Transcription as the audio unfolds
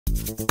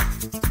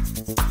Hi,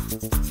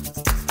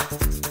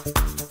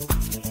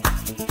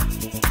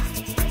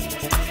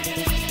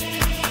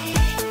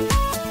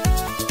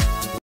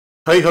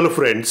 hello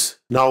friends.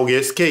 நான் உங்க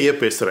SKA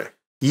பேசுறேன்.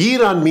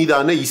 ஈரான்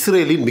மீதான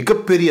இஸ்ரேலின்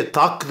மிகப்பெரிய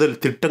தாக்குதல்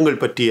திட்டங்கள்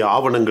பற்றிய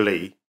ஆவணங்களை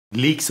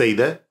லீக்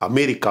செய்த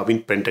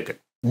அமெரிக்காவின்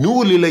பென்டகன்.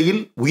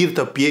 நூலிலையில் உயிர்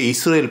தப்பிய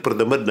இஸ்ரேல்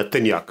பிரதமர்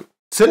நெத்தன்யாகு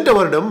சென்ற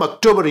வருடம்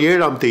அக்டோபர்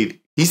 7ஆம் தேதி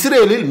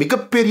இஸ்ரேலில்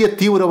மிகப்பெரிய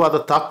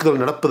தீவிரவாத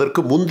தாக்குதல்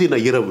நடப்பதற்கு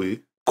முந்தின இரவு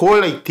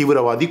கோழை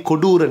தீவிரவாதி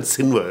கொடூரன்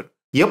சின்வர்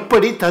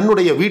எப்படி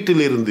தன்னுடைய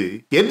வீட்டிலிருந்து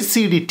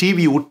LCD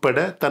டிவி உட்பட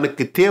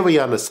தனக்கு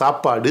தேவையான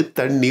சாப்பாடு,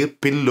 தண்ணீர்,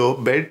 பில்லோ,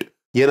 பெட்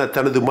என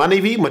தனது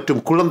மனைவி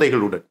மற்றும்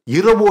குழந்தைகளுடன்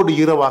இரவோடு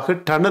இரவாக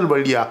டனல்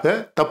வழியாக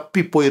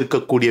தப்பி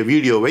போயிருக்கக்கூடிய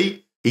வீடியோவை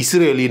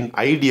இஸ்ரேலின்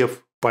IDF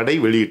படை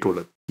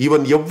வெளியிட்டுள்ளது.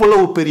 இவன்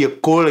எவ்வளவு பெரிய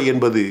கோழை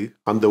என்பது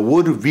அந்த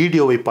ஒரு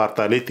வீடியோவை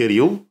பார்த்தாலே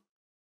தெரியும்.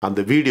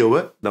 அந்த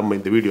வீடியோவை நம்ம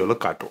இந்த வீடியோல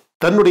காட்டுறோம்.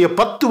 தன்னுடைய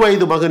 10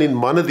 வயது மகனின்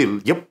மனதில்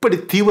எப்படி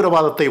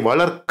தீவிரவாதத்தை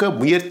வளர்க்க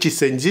முயற்சி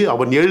செஞ்சு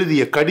அவன்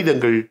எழுதிய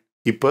கடிதங்கள்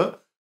இப்ப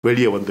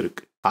வெளியே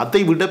வந்திருக்கு.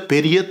 அதை விட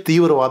பெரிய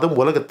தீவிரவாதம்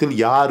உலகத்தில்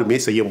யாருமே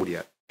செய்ய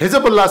முடியாது.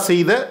 ஹெசபல்லா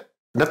செய்த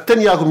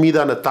நெத்தன்யாகு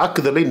மீதான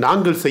தாக்குதலை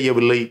நாங்கள்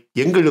செய்யவில்லை,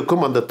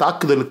 எங்களுக்கும் அந்த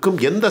தாக்குதலுக்கும்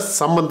எந்த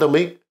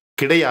சம்பந்தமே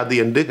கிடையாது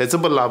என்று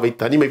ஹெசபல்லாவை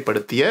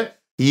தனிமைப்படுத்திய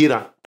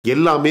ஈரான்.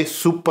 எல்லாமே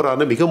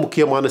சூப்பரான மிக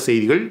முக்கியமான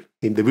செய்திகள்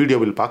இந்த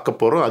வீடியோவில் பார்க்க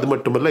போறோம். அது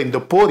மட்டுமல்ல, இந்த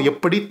போர்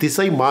எப்படி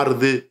திசை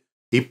மாறுது,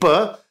 இப்ப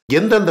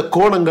எந்தெந்த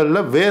கோணங்கள்ல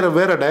வேற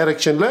வேற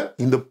டைரக்ஷன்ல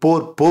இந்த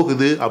போர்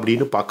போகுது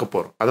அப்படின்னு பார்க்க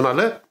போறோம்.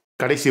 அதனால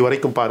கடைசி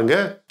வரைக்கும் பாருங்க,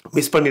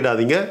 மிஸ்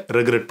பண்ணிடாதீங்க,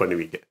 ரெக்ரெட்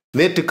பண்ணுவீங்க.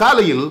 நேற்று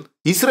காலையில்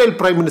இஸ்ரேல்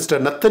பிரைம்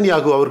மினிஸ்டர்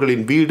நெத்தன்யாகு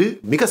அவர்களின் வீடு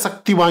மிக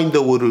சக்தி வாய்ந்த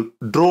ஒரு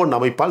ட்ரோன்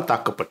அமைப்பால்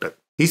தாக்கப்பட்டது.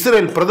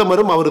 இஸ்ரேல்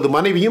பிரதமரும் அவரது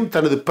மனைவியும்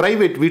தனது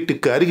பிரைவேட்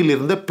வீட்டுக்கு அருகில்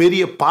இருந்த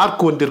பெரிய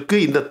பார்க் ஒன்றிற்கு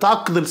இந்த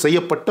தாக்குதல்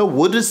செய்யப்பட்ட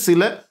ஒரு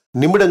சில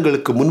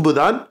நிமிடங்களுக்கு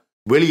முன்புதான்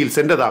வெளியில்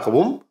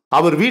சென்றதாகவும்,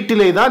 அவர்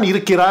வீட்டிலே தான்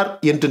இருக்கிறார்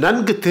என்று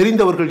நன்கு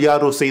தெரிந்தவர்கள்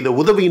யாரோ செய்த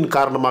உதவியின்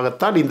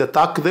காரணமாகத்தான் இந்த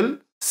தாக்குதல்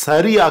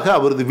சரியாக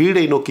அவரது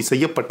வீடை நோக்கி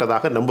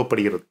செய்யப்பட்டதாக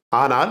நம்பப்படுகிறது.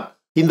 ஆனால்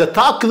இந்த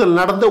தாக்குதல்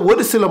நடந்த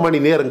ஒரு சில மணி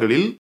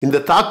நேரங்களில்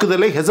இந்த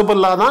தாக்குதலை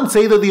ஹெசபல்லா தான்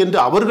செய்தது என்று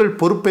அவர்கள்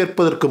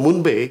பொறுப்பேற்பதற்கு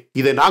முன்பே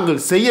இதை நாங்கள்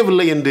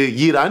செய்யவில்லை என்று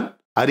ஈரான்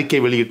அறிக்கை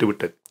வெளியிட்டு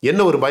விட்டது. என்ன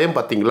ஒரு பயம்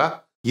பார்த்தீங்களா?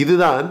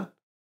 இதுதான்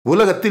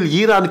உலகத்தில்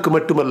ஈரானுக்கு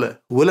மட்டுமல்ல,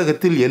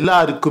 உலகத்தில்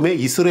எல்லாருக்குமே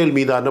இஸ்ரேல்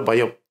மீதான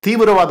பயம்.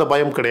 தீவிரவாத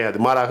பயம் கிடையாது,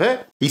 மாறாக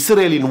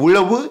இஸ்ரேலின்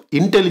உளவு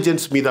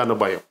இன்டெலிஜென்ஸ் மீதான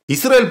பயம்.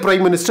 இஸ்ரேல்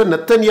பிரைம் மினிஸ்டர்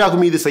நெத்தன்யாகு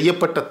மீது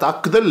செய்யப்பட்ட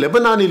தாக்குதல்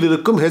லெபனானில்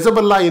இருக்கும்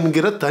ஹெசபல்லா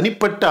என்கிற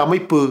தனிப்பட்ட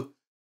அமைப்பு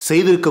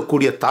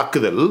செய்திருக்கக்கூடிய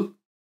தாக்குதல்.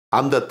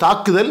 அந்த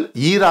தாக்குதல்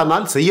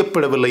ஈரானால்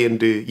செய்யப்படவில்லை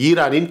என்று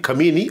ஈரானின்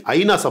கமீனி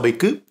ஐநா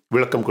சபைக்கு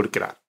விளக்கம்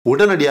கொடுக்கிறார்.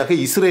 உடனடியாக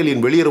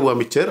இஸ்ரேலின் வெளியுறவு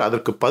அமைச்சர்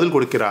அதற்கு பதில்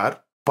கொடுக்கிறார்.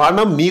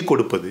 பணம் நீ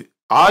கொடுப்பது,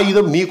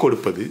 ஆயுதம் நீ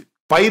கொடுப்பது,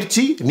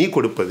 பயிற்சி நீ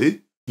கொடுப்பது,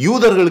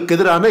 யூதர்களுக்கு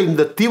எதிரான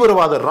இந்த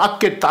தீவிரவாத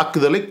ராக்கெட்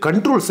தாக்குதலை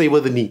கண்ட்ரோல்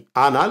செய்வது நீ,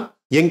 ஆனால்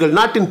எங்கள்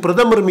நாட்டின்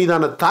பிரதமர்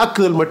மீதான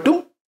தாக்குதல் மட்டும்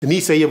நீ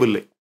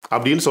செய்யவில்லை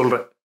அப்படின்னு சொல்ற.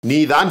 நீ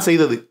தான்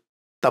செய்தது,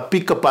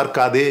 தப்பிக்க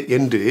பார்க்காதே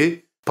என்று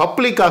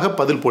பப்ளிக்காக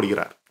பதில்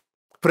போடுகிறார்.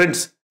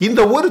 ஃப்ரெண்ட்ஸ்,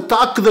 இந்த ஒரு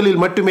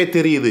தாக்குதலில் மட்டுமே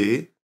தெரியுது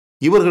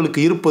இவர்களுக்கு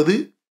இருப்பது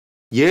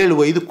 7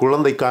 வயது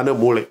குழந்தைக்கான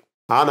மூளை.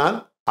 ஆனால்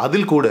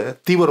அதில் கூட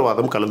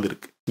தீவிரவாதம்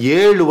கலந்திருக்கு.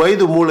 7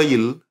 வயது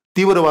மூளையில்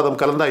தீவிரவாதம்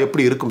கலந்தா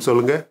எப்படி இருக்கும்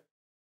சொல்லுங்க?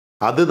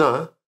 அதுதான்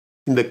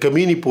இந்த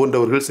கமீனி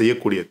போன்றவர்கள்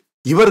செய்யக்கூடியது.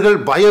 இவர்கள்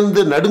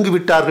பயந்து நடுங்கி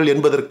விட்டார்கள்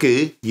என்பதற்கு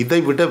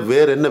இதைவிட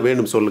வேற என்ன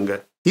வேணும் சொல்லுங்க?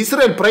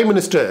 இஸ்ரேல் பிரைம்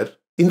மினிஸ்டர்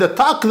இந்த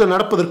தாக்குதல்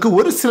நடப்பதற்கு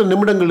ஒரு சில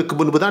நிமிடங்களுக்கு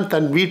முன்புதான்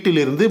தன் வீட்டில்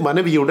இருந்து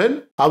மனைவியுடன்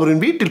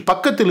அவரின் வீட்டில்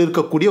பக்கத்தில்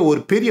இருக்கக்கூடிய ஒரு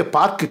பெரிய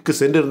பார்க்குக்கு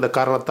சென்றிருந்த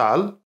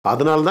காரணத்தால்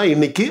அதனால்தான்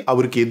இன்னைக்கு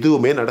அவருக்கு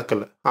எதுவுமே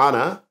நடக்கல.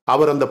 ஆனா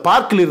அவர் அந்த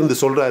பார்க்கில் இருந்து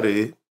சொல்றாரு,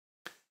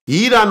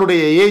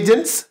 ஈரானுடைய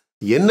ஏஜென்ட்ஸ்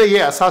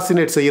என்னையே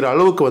அசாசினேட் செய்யற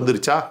அளவுக்கு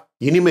வந்துருச்சா,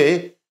 இனிமே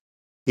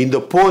இந்த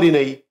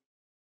போரினை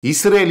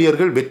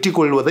இஸ்ரேலியர்கள் வெற்றி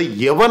கொள்வதை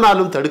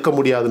எவனாலும் தடுக்க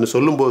முடியாதுன்னு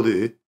சொல்லும்போது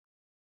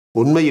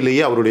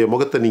உண்மையிலேயே அவருடைய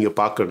முகத்தை நீங்க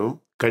பார்க்கணும்.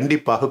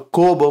 கண்டிப்பாக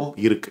கோபம்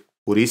இருக்கு.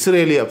 ஒரு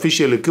இஸ்ரேலிய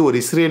அபிஷியலுக்கு, ஒரு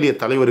இஸ்ரேலிய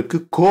தலைவருக்கு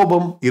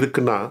கோபம்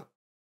இருக்குன்னா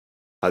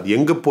அது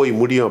எங்க போய்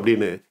முடியும்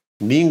அப்படின்னு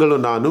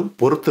நீங்களும் நானும்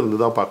பொறுத்திருந்து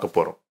தான் பார்க்க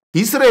போறோம்.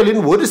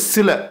 இஸ்ரேலின்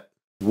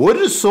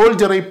ஒரு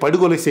சோல்ஜரை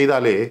படுகொலை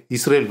செய்தாலே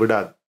இஸ்ரேல்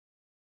விடாது.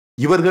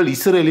 இவர்கள்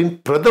இஸ்ரேலின்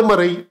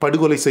பிரதமரை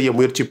படுகொலை செய்ய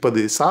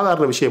முயற்சிப்பது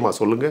சாதாரண விஷயமா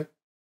சொல்லுங்க?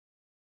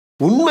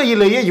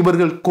 உண்மையிலேயே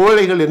இவர்கள்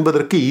கோழைகள்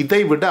என்பதற்கு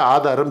இதைவிட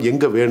ஆதாரம்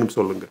எங்க வேணும்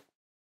சொல்லுங்க?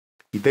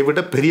 இதைவிட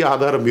பெரிய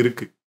ஆதாரம்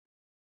இருக்கு.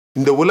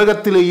 இந்த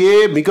உலகத்திலேயே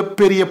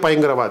மிகப்பெரிய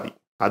பயங்கரவாதி,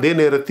 அதே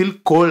நேரத்தில்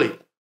கோழை,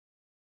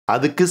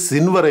 அதுக்கு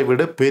சின்வரை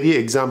விட பெரிய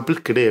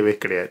எக்ஸாம்பிள் கிடையவே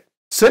கிடையாது.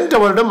 சென்ற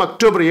வருடம்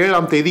அக்டோபர்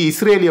 7ஆம் தேதி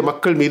இஸ்ரேலிய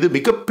மக்கள் மீது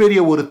மிகப்பெரிய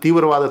ஒரு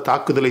தீவிரவாத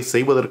தாக்குதலை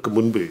செய்வதற்கு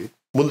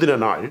முந்தின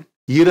நாள்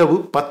இரவு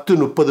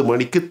 10:30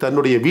 மணிக்கு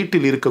தன்னுடைய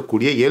வீட்டில்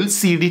இருக்கக்கூடிய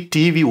LCD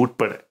டிவி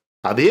உட்பட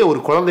அதே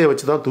ஒரு குழந்தைய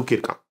வச்சுதான்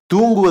தூக்கியிருக்கான்.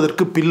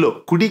 தூங்குவதற்கு பில்லோ,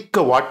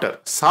 குடிக்க வாட்டர்,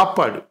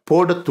 சாப்பாடு,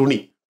 போட துணி,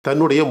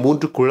 தன்னுடைய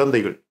 3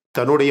 குழந்தைகள்,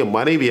 தன்னுடைய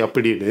மனைவி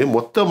அப்படின்னு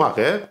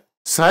மொத்தமாக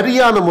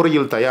சரியான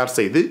முறையில் தயார்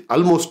செய்து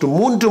ஆல்மோஸ்ட்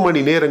 3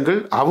 மணி நேரங்கள்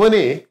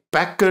அவனே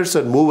பேக்கர்ஸ்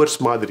அண்ட் மூவர்ஸ்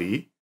மாதிரி.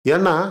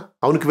 ஏன்னா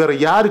அவனுக்கு வேற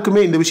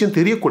யாருக்குமே இந்த விஷயம்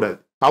தெரியக்கூடாது.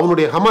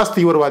 அவனுடைய ஹமாஸ்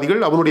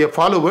தீவிரவாதிகள், அவனுடைய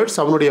ஃபாலோவர்ஸ்,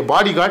 அவனுடைய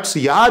பாடி கார்ட்ஸ்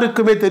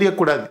யாருக்குமே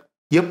தெரியக்கூடாது.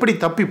 எப்படி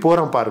தப்பி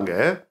போறான் பாருங்க.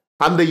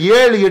 அந்த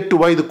 7-8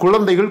 வயது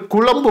குழந்தைகள்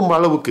குழம்பும்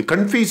அளவுக்கு,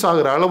 கன்ஃபியூஸ்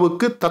ஆகிற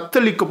அளவுக்கு,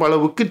 தத்தளிக்கும்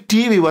அளவுக்கு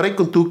டிவி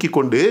வரைக்கும் தூக்கி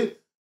கொண்டு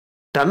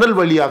டனல்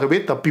வழியாகவே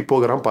தப்பி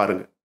போகிறான்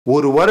பாருங்க.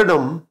 ஒரு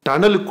வருடம்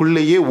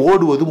டனலுக்குள்ளேயே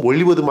ஓடுவதும்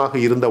ஒளிவதுமாக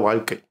இருந்த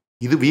வாழ்க்கை.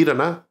 இது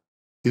வீரனா?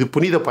 இது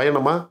புனித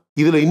பயணமா?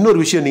 இதுல இன்னொரு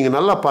விஷயம் நீங்க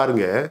நல்லா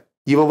பாருங்க.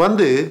 இவன்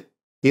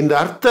இந்த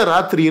அர்த்த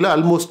ராத்திரியில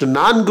ஆல்மோஸ்ட்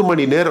 4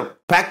 மணி நேரம்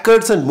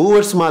பேக்கர்ஸ் அண்ட்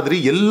மூவர்ஸ் மாதிரி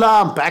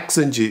எல்லாம் பேக்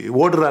செஞ்சு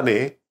ஓடுறானே,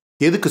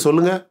 எதுக்கு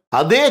சொல்லுங்க?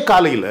 அதே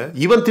காலையில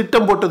இவன்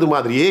திட்டம் போட்டது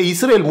மாதிரியே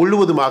இஸ்ரேல்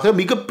முழுவதுமாக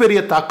மிகப்பெரிய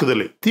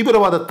தாக்குதலை,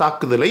 தீவிரவாத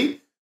தாக்குதலை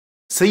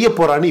செய்ய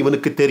போறான்னு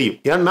இவனுக்கு தெரியும்.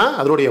 ஏன்னா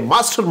அதனுடைய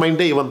மாஸ்டர்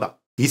மைண்டே இவன் தான்.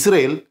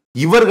 இஸ்ரேல்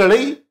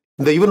இவர்களை,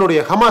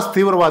 இவனுடைய ஹமாஸ்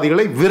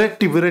தீவிரவாதிகளை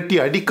விரட்டி விரட்டி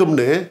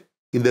அடிக்கும்னு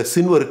இந்த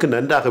சின்வருக்கு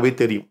நன்றாகவே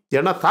தெரியும்.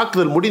 ஏன்னா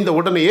தாக்குதல் முடிந்த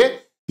உடனேயே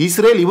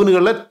இஸ்ரேல்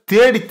இவனுங்களை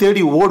தேடி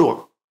தேடி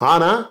ஓடுவான்.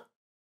 ஆனா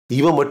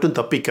இவன் மட்டும்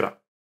தப்பிக்கிறான்.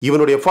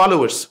 இவனுடைய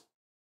ஃபாலோவர்ஸ்,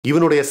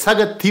 இவனுடைய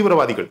சக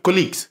தீவிரவாதிகள்,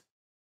 கொலீக்ஸ்,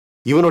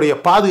 இவனுடைய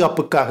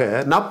பாதுகாப்புக்காக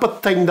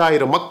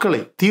 45,000 மக்களை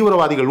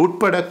தீவிரவாதிகள்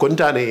உட்பட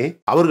கொன்றானே.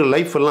 அவர்கள்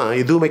லைஃப் எல்லாம்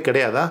எதுவுமே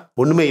கிடையாதா?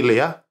 ஒண்ணுமே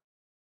இல்லையா?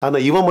 ஆனா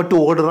இவன்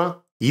மட்டும் ஓடுறான்.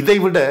 இதை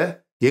விட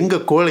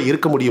எங்க கோழை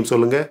இருக்க முடியும்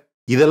சொல்லுங்க?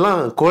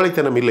 இதெல்லாம்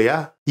கோழைத்தனம் இல்லையா?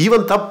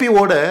 இவன் தப்பி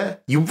ஓட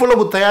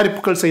இவ்வளவு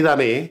தயாரிப்புகள்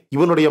செய்தானே,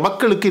 இவனுடைய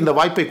மக்களுக்கு இந்த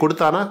வாய்ப்பை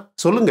கொடுத்தானா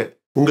சொல்லுங்க?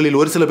 உங்களில்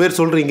ஒரு சில பேர்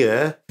சொல்றீங்க,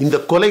 இந்த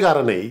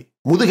கொலைகாரனை,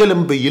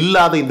 முதுகெலும்பு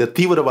இல்லாத இந்த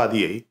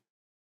தீவிரவாதியை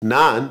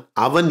நான்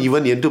அவன்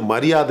இவன் என்று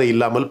மரியாதை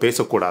இல்லாமல்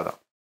பேசக்கூடாதாம்,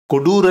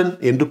 கொடூரன்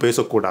என்று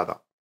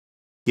பேசக்கூடாதாம்.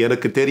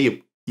 எனக்கு தெரியும்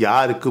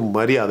யாருக்கு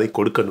மரியாதை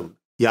கொடுக்கணும்,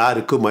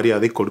 யாருக்கு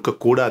மரியாதை கொடுக்க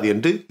கூடாது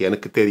என்று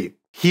எனக்கு தெரியும்.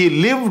 He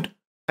lived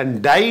and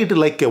died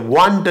like a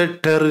wanted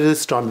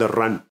terrorist on the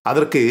run.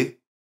 அதற்கு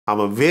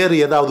அவன் வேறு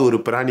ஏதாவது ஒரு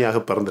பிராணியாக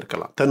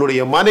பிறந்திருக்கலாம்.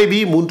 தன்னுடைய மனைவி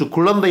 3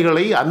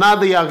 குழந்தைகளை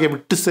அனாதையாக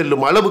விட்டு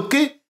செல்லும்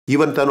அளவுக்கு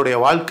இவன் தன்னுடைய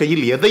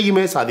வாழ்க்கையில்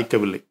எதையுமே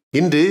சாதிக்கவில்லை.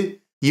 இன்று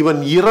இவன்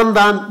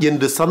இறந்தான்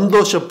என்று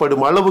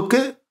சந்தோஷப்படும் அளவுக்கு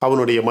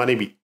அவனுடைய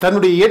மனைவி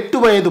தன்னுடைய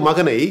 8 வயது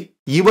மகனை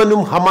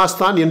இவனும் ஹமாஸ்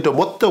தான் என்ற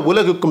மொத்த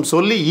உலகுக்கும்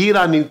சொல்லி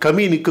ஈரானின்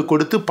கமீனுக்கு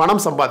கொடுத்து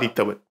பணம்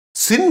சம்பாதித்தவன்.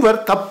 சின்வர்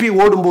தப்பி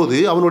ஓடும்போது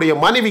அவனுடைய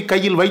மனைவி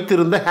கையில்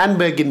வைத்திருந்த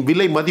ஹேண்ட்பேக்கின்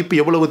விலை மதிப்பு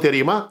எவ்வளவு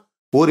தெரியுமா?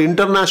 ஒரு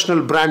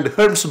இன்டர்நேஷனல் பிராண்ட்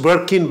ஹெர்ப்ஸ்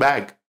பர்கின்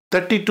பேக்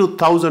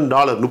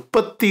 $32,000,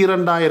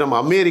 32,000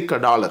 அமெரிக்க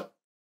டாலர்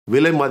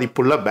விலை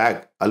மதிப்புள்ள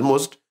பேக்.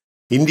 ஆல்மோஸ்ட்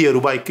இந்திய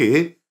ரூபாய்க்கு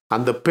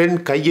அந்த பெண்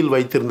கையில்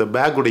வைத்திருந்த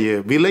பேக்குடைய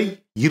விலை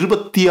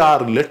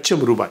 26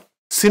 லட்சம் ரூபாய்.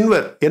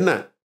 சின்வர் என்ன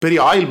பெரிய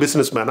ஆயில்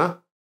பிசினஸ் மேனா?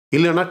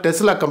 இல்லைன்னா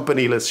டெஸ்லா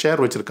கம்பெனியில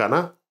ஷேர் வச்சிருக்கானா?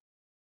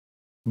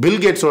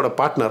 பில்கேட்ஸோட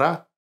பார்ட்னரா?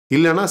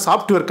 இல்லைன்னா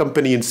சாப்ட்வேர்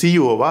கம்பெனியின்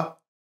சிஇஓவா?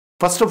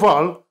 ஃபர்ஸ்ட் ஆஃப்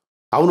ஆல்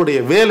அவனுடைய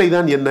வேலை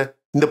தான் என்ன?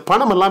 இந்த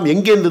பணம் எல்லாம்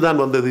எங்கேருந்து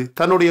தான் வந்தது?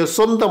 தன்னுடைய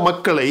சொந்த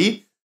மக்களை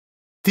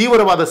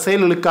தீவிரவாத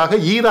செயல்களுக்காக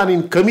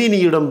ஈரானின்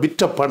கமீனியிடம்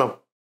விற்ற பணம்.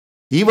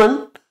 இவன்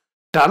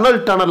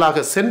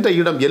டனலாக சென்ற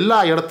இடம் எல்லா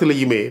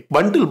இடத்திலேயுமே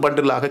பண்டில்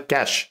பண்டிலாக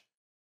கேஷ்.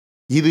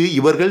 இது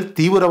இவர்கள்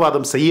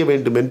தீவிரவாதம் செய்ய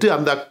வேண்டும் என்று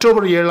அந்த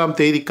அக்டோபர் 7ஆம்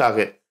தேதிக்காக,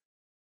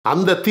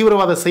 அந்த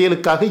தீவிரவாத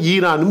செயலுக்காக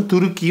ஈரானும்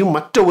துருக்கியும்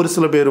மற்ற ஒரு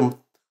சில பேரும்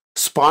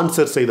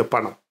ஸ்பான்சர் செய்த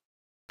பணம்.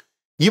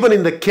 இவன்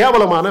இந்த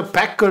கேவலமான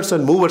பேக்கர்ஸ்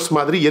அண்ட் மூவர்ஸ்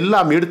மாதிரி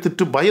எல்லாம்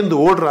எடுத்துட்டு பயந்து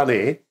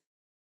ஓடுறானே.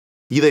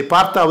 இதை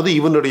பார்த்தாவது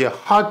இவனுடைய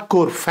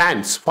ஹார்ட்கோர்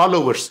ஃபேன்ஸ்,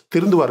 ஃபாலோவர்ஸ்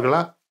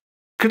திருந்துவார்களா?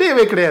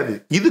 கிடையவே கிடையாது.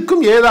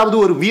 இதுக்கும் ஏதாவது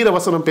ஒரு வீர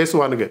வசனம்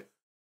பேசுவானுங்க.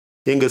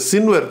 எங்க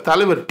சின்வர்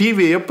தலைவர்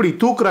டிவியை எப்படி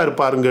தூக்குறாரு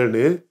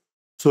பாருங்கன்னு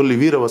சொல்லி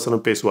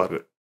வீரவசனம்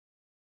பேசுவார்கள்.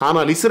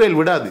 ஆனால் இஸ்ரேல்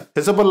விடாது.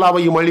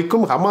 ஹெசபல்லாவையும்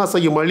அழிக்கும்,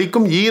 ஹமாஸையும்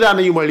அழிக்கும்,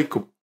 ஈரானையும்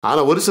அழிக்கும்.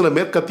 ஆனா ஒரு சில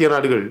மேற்கத்திய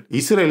நாடுகள்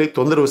இஸ்ரேலை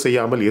தொந்தரவு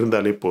செய்யாமல்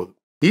இருந்தாலே போதும்.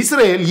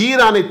 இஸ்ரேல்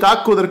ஈரானை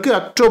தாக்குவதற்கு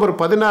அக்டோபர்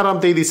 16ஆம்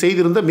தேதி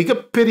செய்திருந்த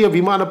மிகப்பெரிய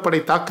விமானப்படை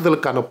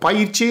தாக்குதலுக்கான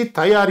பயிற்சி,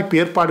 தயாரிப்பு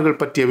ஏற்பாடுகள்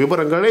பற்றிய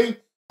விவரங்களை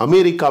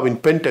அமெரிக்காவின்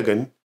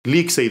பென்டகன்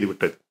லீக்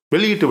செய்துவிட்டது,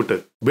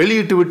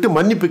 வெளியிட்டு விட்டு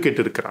மன்னிப்பு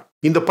கேட்டிருக்கிறார்.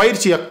 இந்த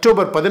பயிற்சி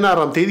அக்டோபர்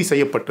 16ஆம் தேதி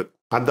செய்யப்பட்டது.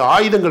 அந்த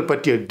ஆயுதங்கள்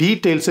பற்றிய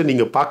டீடைல்ஸை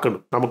நீங்க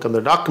பார்க்கணும். நமக்கு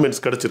அந்த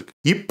டாக்குமெண்ட்ஸ் கிடைச்சிருக்கு.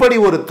 இப்படி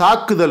ஒரு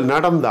தாக்குதல்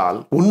நடந்தால்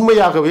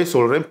உண்மையாகவே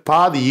சொல்றேன்,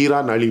 பாதி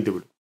ஈரான்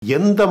அழிந்துவிடும்.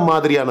 எந்த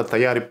மாதிரியான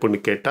தயாரிப்புன்னு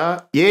கேட்டா,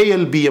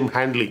 ALBM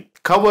handling,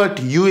 covert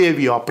UAV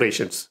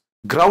operations,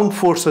 ground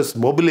forces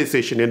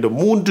mobilisation என்ற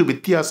 3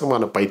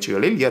 வித்தியாசமான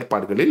பயிற்சிகளில்,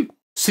 ஏற்பாடுகளில்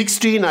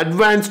 16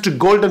 அட்வான்ஸ்டு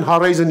கோல்டன்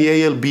ஹாரைசன்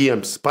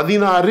ALBMs,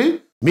 16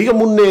 மிக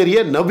முன்னேறிய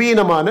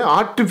நவீனமான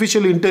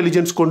ஆர்டிபிஷியல்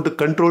இன்டெலிஜென்ஸ் கொண்டு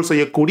கண்ட்ரோல்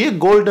செய்யக்கூடிய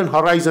golden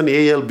ஹாரைசன்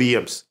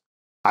ALBMs,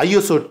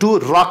 ISO 2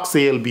 rocks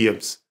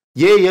ALBMs.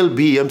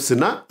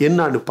 ALBMஸ்னா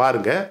என்னன்னு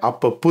பாருங்க,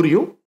 அப்ப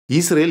புரியும்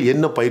இஸ்ரேல்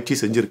என்ன பயிற்சி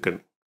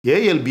செஞ்சிருக்குன்னு.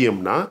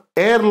 ALBMனா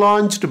ஏர்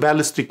லான்ச்டு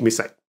பேலிஸ்டிக்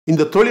மிசைல்.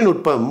 இந்த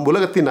தொழில்நுட்பம்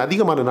உலகத்தின்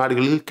அதிகமான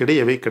நாடுகளில்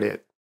கிடையவே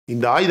கிடையாது.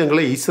 இந்த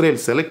ஆயுதங்களை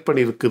இஸ்ரேல் செலக்ட்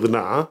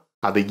பண்ணியிருக்குதுன்னா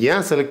அதை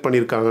ஏன் செலக்ட்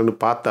பண்ணியிருக்காங்கன்னு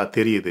பார்த்தா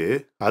தெரியுது.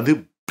 அது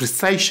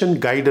ப்ரிசைஷன்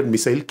கைடட்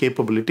மிசைல்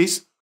கேப்பபிலிட்டிஸ்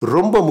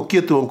ரொம்ப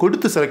முக்கியத்துவம்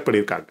கொடுத்து செலக்ட்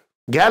பண்ணியிருக்காங்க.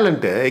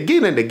 கேலண்ட்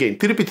அகெயின் அண்ட் அகெயின்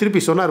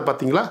திருப்பி சொன்னார்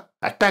பார்த்தீங்களா,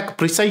 அட்டாக்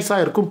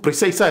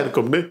ப்ரிசைஸா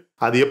இருக்கும்னு.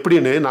 அது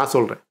எப்படின்னு நான்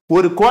சொல்றேன்.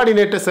 ஒரு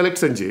கோஆர்டினேட்டர்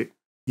செலக்ட் செஞ்சு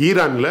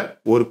ஈரான்ல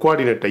ஒரு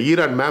கோஆர்டினேட்டர்,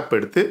 ஈரான் மேப்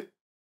எடுத்து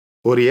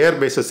ஒரு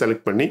ஏர்பேஸை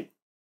செலக்ட் பண்ணி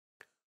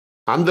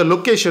அந்த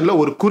லொகேஷன்ல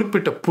ஒரு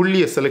குறிப்பிட்ட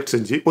புள்ளியை செலக்ட்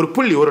செஞ்சு ஒரு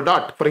புள்ளி ஒரு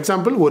டாட் ஃபார்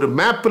எக்ஸாம்பிள் ஒரு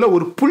மேப்ல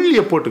ஒரு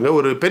புள்ளியை போட்டுங்க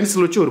ஒரு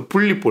பென்சில் வச்சு ஒரு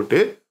புள்ளி போட்டு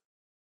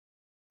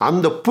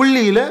அந்த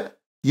புள்ளியில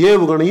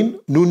ஏவுகணையின்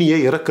நுனியை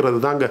இறக்குறது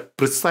தாங்க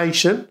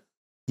ப்ரிசைஷன்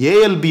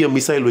ஏஎல்பிஎம்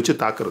மிசைல் வச்சு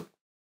தாக்குறது.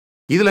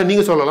 இதுல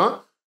நீங்க சொல்லலாம்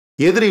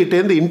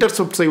எதிரிகிட்டேருந்து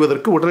இன்டர்செப்ட்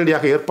செய்வதற்கு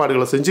உடனடியாக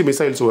ஏற்பாடுகளை செஞ்சு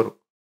மிசைல்ஸ் வரும்.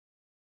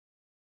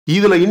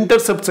 இதுல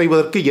இன்டர்செப்ட்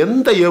செய்வதற்கு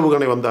எந்த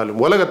ஏவுகணை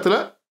வந்தாலும் உலகத்துல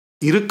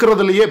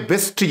இருக்கிறதுலயே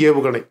பெஸ்ட்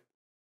ஏவுகணை,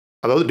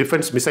 அதாவது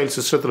டிஃபென்ஸ் மிசைல்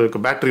சிஸ்டத்தில் இருக்க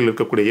பேட்டரியில்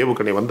இருக்கக்கூடிய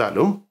ஏவுகணை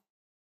வந்தாலும்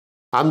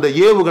அந்த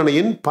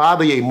ஏவுகணையின்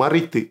பாதையை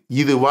மறைத்து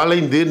இது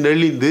வளைந்து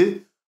நெளிந்து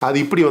அது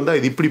இப்படி வந்தா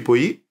இது இப்படி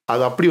போய்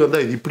அது அப்படி வந்தா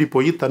இது இப்படி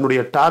போய்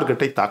தன்னுடைய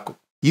டார்கெட்டை தாக்கும்.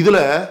 இதுல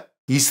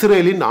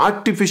இஸ்ரேலின்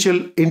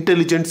ஆர்டிபிஷியல்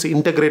இன்டெலிஜென்ஸ்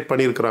இன்டகிரேட்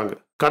பண்ணியிருக்கிறாங்க.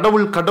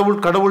 கடவுள் கடவுள்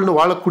கடவுள்னு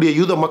வாழக்கூடிய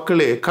யூத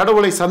மக்களே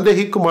கடவுளை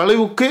சந்தேகிக்கும்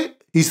அளவுக்கு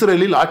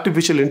இஸ்ரேலில்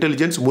ஆர்டிபிஷியல்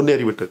இன்டெலிஜென்ஸ்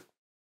முன்னேறிவிட்டது.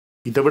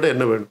 இதை விட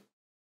என்ன வேணும்?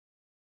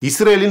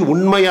 இஸ்ரேலின்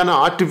உண்மையான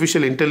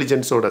ஆர்டிபிஷியல்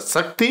இன்டெலிஜென்ஸோட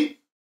சக்தி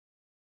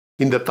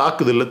இந்த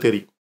தாக்குதல்ல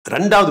தெரியும்.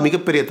 இரண்டாவது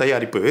மிகப்பெரிய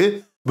தயாரிப்பு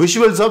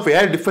visuals of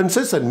air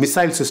defences and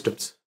missile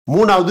systems.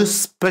 மூணாவது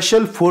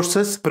ஸ்பெஷல்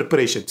ஃபோர்சஸ்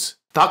ப்ரிப்பரேஷன்ஸ்.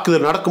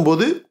 தாக்குதல்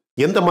நடக்கும்போது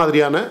எந்த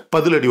மாதிரியான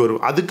பதிலடி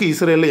வரும், அதுக்கு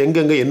இஸ்ரேல்ல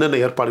எங்கெங்க என்னென்ன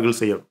ஏற்பாடுகள்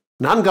செய்யணும்.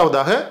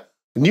 நான்காவதாக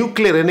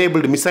நியூக்ளியர்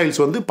எனேபிள்டு மிசைல்ஸ்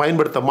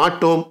பயன்படுத்த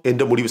மாட்டோம்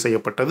என்று முடிவு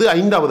செய்யப்பட்டது.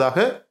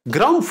 ஐந்தாவதாக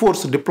கிரவுண்ட்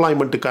ஃபோர்ஸ்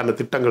டிப்ளாய்மெண்ட்டுக்கான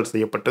திட்டங்கள்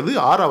செய்யப்பட்டது.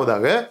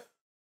 ஆறாவதாக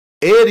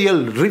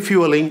ஏரியல்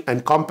ரிஃபியூவலிங்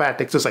அண்ட்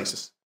காம்பேட்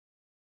எக்ஸசைசஸ்.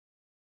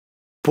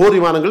 போர்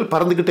விமானங்கள்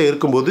பறந்துகிட்டே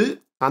இருக்கும்போது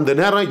அந்த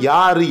நேரம்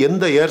யாரு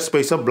எந்த ஏர்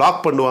ஸ்பேஸை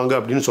பிளாக் பண்ணுவாங்க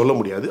அப்படின்னு சொல்ல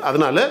முடியாது.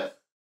 அதனால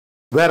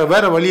வேற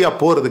வேற வழியா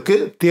போறதுக்கு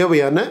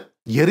தேவையான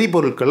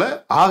எரிபொருட்களை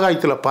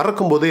ஆகாயத்துல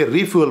பறக்கும் போதே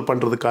ரீஃபியூவல்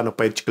பண்றதுக்கான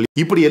பயிற்சிகள்,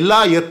 இப்படி எல்லா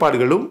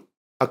ஏற்பாடுகளும்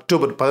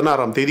அக்டோபர்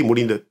 16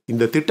 முடிந்தது.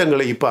 இந்த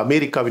திட்டங்களை இப்ப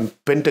அமெரிக்காவின்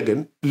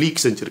பென்டகன்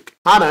லீக் செஞ்சிருக்கு.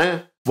 ஆனா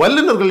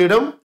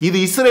வல்லுநர்களிடம் இது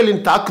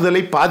இஸ்ரேலின்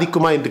தாக்குதலை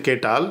பாதிக்குமா என்று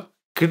கேட்டால்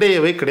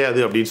கிடையவே கிடையாது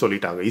அப்படின்னு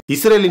சொல்லிட்டாங்க.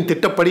 இஸ்ரேலின்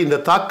திட்டப்படி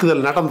இந்த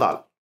தாக்குதல் நடந்தால்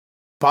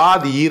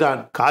பாதி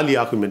ஈரான்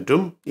காலியாகும்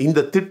என்றும்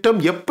இந்த திட்டம்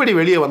எப்படி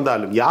வெளியே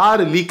வந்தாலும்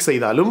யாரு லீக்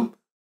செய்தாலும்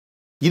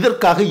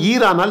இதற்காக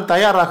ஈரானால்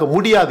தயாராக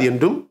முடியாது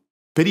என்றும்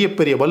பெரிய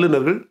பெரிய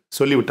வல்லுநர்கள்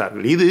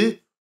சொல்லிவிட்டார்கள். இது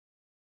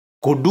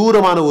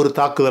கொடூரமான ஒரு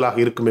தாக்குதலாக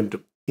இருக்கும்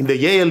என்றும். இந்த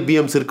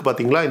ஏஎல்பிஎம்ஸ் இருக்கு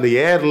பாத்தீங்களா, இந்த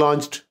ஏர்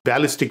லான்ச்ட்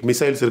பேலிஸ்டிக்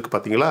மிசைல்ஸ் இருக்கு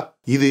பாத்தீங்களா,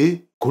 இது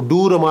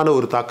கொடூரமான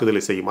ஒரு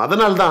தாக்குதலை செய்யும்.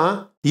 அதனால்தான்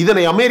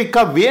இதனை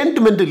அமெரிக்கா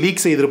வேண்டும் என்று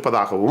லீக்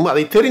செய்திருப்பதாகவும்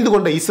அதை தெரிந்து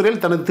கொண்ட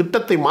இஸ்ரேல் தனது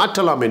திட்டத்தை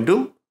மாற்றலாம்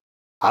என்றும்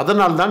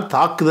அதனால்தான்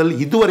தாக்குதல்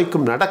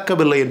இதுவரைக்கும்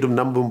நடக்கவில்லை என்றும்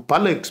நம்பும்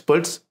பல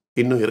எக்ஸ்பர்ட்ஸ்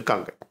இன்னும்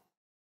இருக்காங்க.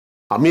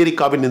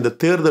 அமெரிக்காவின் இந்த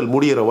தேர்தல்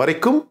முடிகிற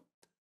வரைக்கும்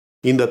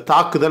இந்த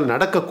தாக்குதல்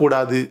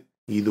நடக்கக்கூடாது.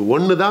 இது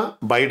ஒண்ணுதான்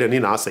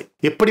பைடனின் ஆசை.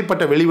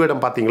 எப்படிப்பட்ட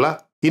வெளிவேடம் பாத்தீங்களா?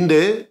 இன்று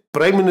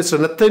பிரைம்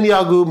மினிஸ்டர்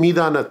நெத்தன்யாகு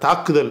மீதான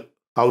தாக்குதல்,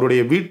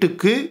 அவருடைய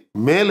வீட்டுக்கு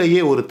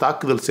மேலேயே ஒரு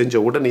தாக்குதல்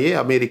செஞ்ச உடனேயே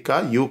அமெரிக்கா,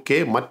 யூகே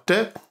மற்ற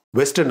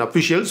வெஸ்டர்ன்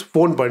அபிஷியல்ஸ்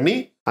போன் பண்ணி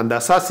அந்த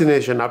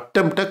அசாசினேஷன்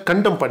அட்டெம்ப்டை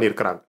கண்டம்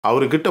பண்ணியிருக்கிறாங்க.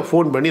 அவர்கிட்ட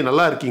போன் பண்ணி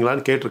நல்லா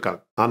இருக்கீங்களான்னு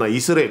கேட்டிருக்காங்க. ஆனா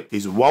Israel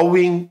is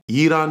வவ்விங்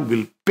Iran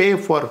will pay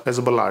for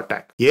Hezbollah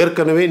attack.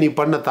 ஏற்கனவே நீ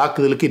பண்ண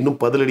தாக்குதலுக்கு இன்னும்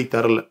பதிலடி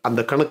தரல,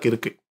 அந்த கணக்கு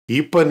இருக்கு.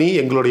 இப்ப நீ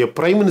எங்களுடைய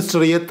பிரைம்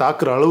மினிஸ்டரையே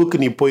தாக்குற அளவுக்கு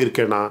நீ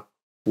போயிருக்கேனா,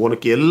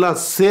 உனக்கு எல்லாம்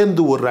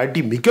சேர்ந்து ஒரு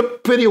அடி,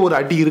 மிகப்பெரிய ஒரு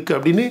அடி இருக்கு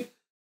அப்படின்னு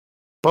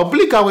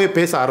பப்ளிக்காவே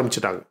பேச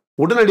ஆரம்பிச்சிட்டாங்க.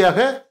 உடனடியாக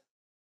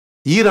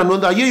ஈரான்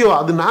ஐயோ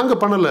அது நாங்க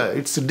பண்ணல,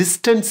 it's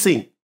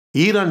distancing.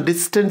 Iran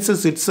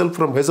distances itself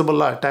from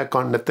Hezbollah attack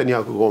on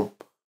Netanyahu home.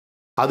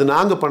 அது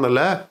நாங்க பண்ணல,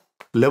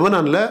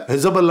 லெபனான்ல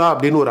ஹெஸ்பல்லா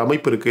அப்படின்னு ஒரு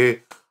அமைப்பு இருக்கு,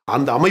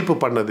 அந்த அமைப்பு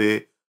பண்ணது.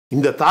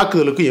 இந்த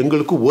தாக்குதலுக்கு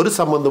எங்களுக்கு ஒரு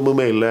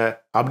சம்பந்தமுமே இல்லை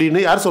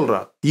அப்படின்னு யார்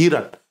சொல்றா?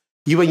 ஈரான்.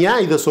 இவன்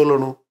ஏன் இதை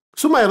சொல்லணும்?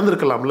 சும்மா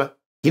இருந்திருக்கலாம்ல.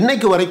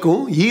 இன்னைக்கு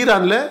வரைக்கும்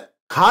ஈரான்ல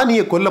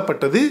ஹானிய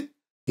கொல்லப்பட்டது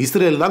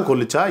இஸ்ரேல் தான்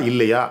கொல்லுச்சா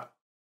இல்லையா?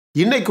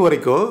 இன்னைக்கு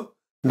வரைக்கும்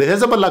இந்த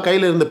ஹெஸ்பல்லா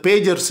கையில இருந்த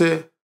பேஜர்ஸ்,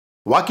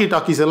 வாக்கி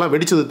டாக்கிஸ் எல்லாம்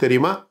வெடிச்சது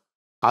தெரியுமா?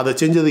 அதை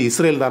செஞ்சது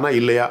இஸ்ரேல் தானா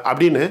இல்லையா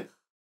அப்படின்னு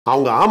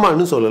அவங்க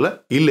ஆமான்னு சொல்லல,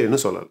 இல்லைன்னு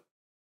சொல்லல.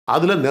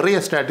 அதுல நிறைய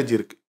ஸ்ட்ராட்டஜி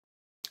இருக்கு.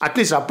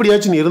 அட்லீஸ்ட்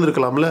அப்படியாச்சும் நீ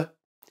இருந்திருக்கலாம்ல.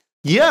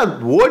 ஏன்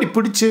ஓடி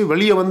பிடிச்சு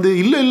வெளியே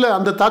இல்ல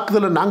அந்த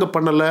தாக்குதலை நாங்க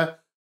பண்ணல,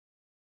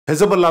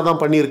 ஹெஸ்பல்லா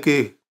தான் பண்ணியிருக்கு.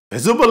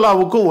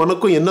 ஹெஸ்பல்லாவுக்கும்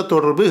உனக்கும் என்ன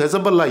தொடர்பு?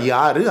 ஹெஸ்பல்லா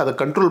யாரு? அதை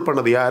கண்ட்ரோல்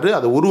பண்ணது யாரு?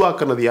 அதை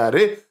உருவாக்குனது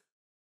யாரு?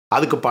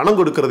 அதுக்கு பணம்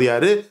கொடுக்கறது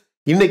யாரு?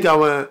 இன்னைக்கு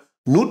அவன்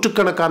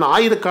நூற்றுக்கணக்கான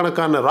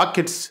ஆயிரக்கணக்கான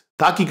ராக்கெட்ஸ்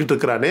தாக்கிக்கிட்டு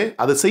இருக்கிறானே,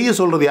 அதை செய்ய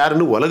சொல்றது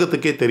யாருன்னு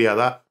உலகத்துக்கே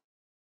தெரியாதா?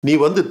 நீ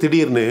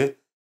திடீர்னு,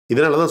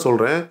 இதனாலதான்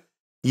சொல்றேன்,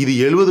 இது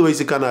 70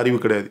 வயசுக்கான அறிவு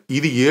கிடையாது,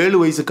 இது 7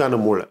 வயசுக்கான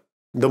மூளை.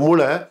 இந்த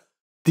மூளை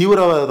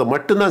தீவிரவாதத்தை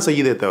மட்டும்தான்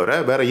செய்யுதே தவிர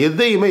வேற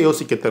எதையுமே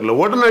யோசிக்க தெரியல.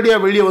 உடனடியா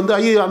வெளியே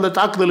ஐயோ அந்த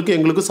தாக்குதலுக்கு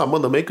எங்களுக்கு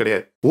சம்பந்தமே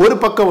கிடையாது. ஒரு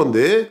பக்கம்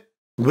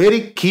வெரி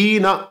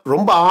கீனா,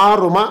 ரொம்ப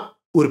ஆர்வமா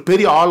ஒரு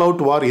பெரிய ஆல்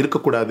அவுட் வார்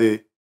இருக்கக்கூடாது,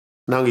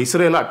 நாங்க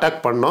இஸ்ரேலை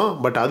அட்டாக் பண்ணோம்,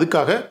 பட்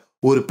அதுக்காக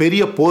ஒரு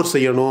பெரிய போர்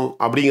செய்யணும்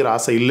அப்படிங்கிற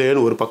ஆசை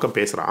இல்லைன்னு ஒரு பக்கம்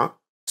பேசுறான்.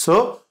 ஸோ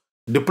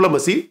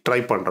டிப்ளமசி ட்ரை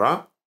பண்றான்.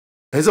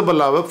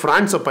 ஹெஸ்பல்லாவை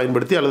பிரான்ஸை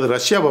பயன்படுத்தி அல்லது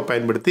ரஷ்யாவை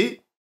பயன்படுத்தி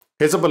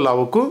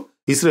ஹெஸ்பல்லாவுக்கும்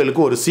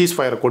இஸ்ரேலுக்கும் ஒரு சீஸ்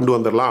ஃபயரை கொண்டு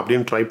வந்துடலாம்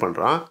அப்படின்னு ட்ரை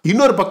பண்றான்.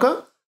 இன்னொரு பக்கம்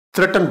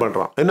த்ரெட்டன்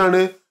பண்றான்.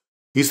 என்னன்னு?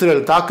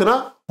 இஸ்ரேல் தாக்குனா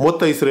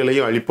மொத்த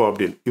இஸ்ரேலையும் அழிப்போம்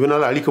அப்படின்னு.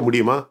 இவனால அழிக்க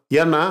முடியுமா?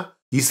 ஏன்னா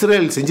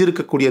இஸ்ரேல்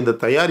செஞ்சிருக்கக்கூடிய அந்த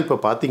தயாரிப்பை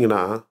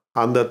பார்த்தீங்கன்னா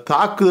அந்த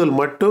தாக்குதல்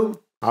மட்டும்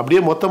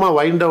அப்படியே மொத்தமாக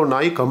வைண்ட் டவுன்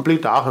ஆகி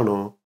கம்ப்ளீட்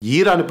ஆகணும்.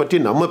 ஈரானை பற்றி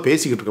நம்ம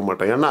பேசிக்கிட்டு இருக்க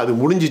மாட்டோம், ஏன்னா அது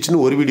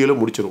முடிஞ்சிச்சுன்னு ஒரு வீடியோல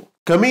முடிச்சிடும்.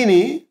 கமீனி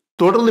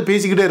தொடர்ந்து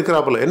பேசிக்கிட்டே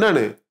இருக்கிறாப்புல,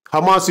 என்னன்னு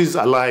ஹமாஸ் இஸ்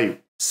அலைவ்.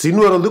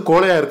 சின்வர் வந்து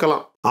கோழையா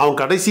இருக்கலாம், அவன்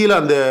கடைசியில்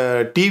அந்த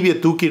டிவியை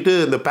தூக்கிட்டு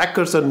இந்த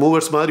பேக்கர்ஸ் அண்ட்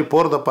மூவர்ஸ் மாதிரி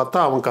போறத பார்த்தா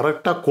அவன்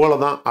கரெக்டா கோலை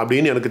தான்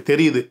அப்படின்னு எனக்கு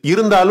தெரியுது.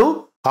 இருந்தாலும்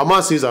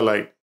ஹமாஸ் இஸ்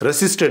அலைவ்,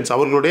 ரெசிஸ்டன்ஸ்,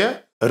 அவர்களுடைய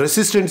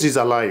ரெசிஸ்டன்ஸ்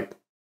இஸ் அலைவ்.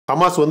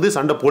 ஹமாஸ் வந்து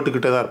சண்டை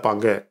போட்டுக்கிட்டே தான்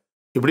இருப்பாங்க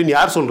இப்படின்னு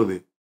யார் சொல்றது?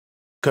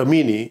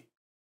 கமீனி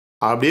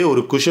அப்படியே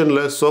ஒரு குஷன்ல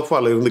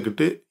சோஃபால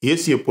இருந்துக்கிட்டு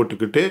ஏசியை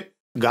போட்டுக்கிட்டு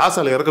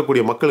காசால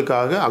இறக்கக்கூடிய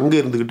மக்களுக்காக அங்க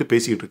இருந்துகிட்டு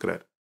பேசிக்கிட்டு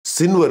இருக்கிறார்.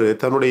 சின்வர்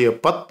தன்னுடைய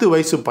 10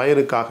 வயசு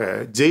பையனுக்காக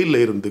ஜெயில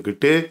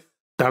இருந்துக்கிட்டு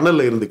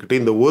டனல்ல இருந்துக்கிட்டு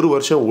இந்த ஒரு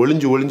வருஷம்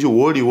ஒளிஞ்சு ஒளிஞ்சு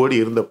ஓடி ஓடி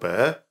இருந்தப்ப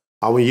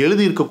அவன்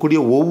எழுதி இருக்கக்கூடிய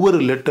ஒவ்வொரு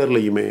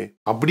லெட்டர்லையுமே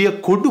அப்படியே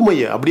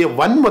கொடுமையை, அப்படியே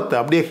வன்மத்தை,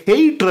 அப்படியே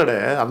ஹெய்ட்ரட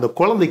அந்த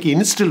குழந்தைக்கு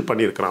இன்ஸ்டில்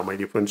பண்ணியிருக்கிறான். மை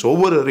டியர் ஃப்ரெண்ட்ஸ்,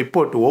 ஒவ்வொரு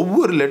ரிப்போர்ட்,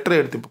 ஒவ்வொரு லெட்டரை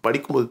எடுத்து இப்போ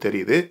படிக்கும்போது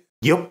தெரியுது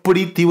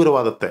எப்படி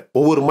தீவிரவாதத்தை,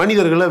 ஒவ்வொரு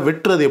மனிதர்களை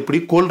வெட்டுறது எப்படி,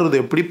 கொல்றது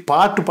எப்படி,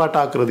 பாட்டு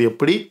பாட்டாக்குறது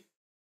எப்படி,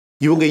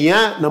 இவங்க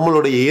ஏன்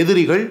நம்மளுடைய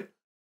எதிரிகள்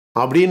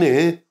அப்படின்னு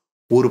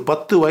ஒரு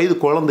 10 வயது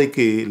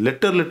குழந்தைக்கு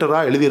லெட்டரா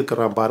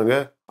எழுதியிருக்கிறான் பாருங்க.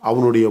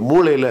 அவனுடைய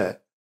மூளையில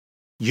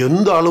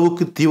எந்த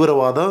அளவுக்கு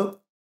தீவிரவாதம்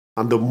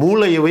அந்த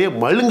மூளையவே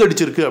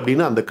மழுங்கடிச்சிருக்கு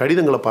அப்படின்னு அந்த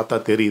கடிதங்களை பார்த்தா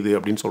தெரியுது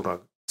அப்படின்னு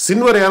சொல்றாங்க.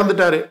 சின்வர்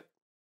இறந்துட்டாரு,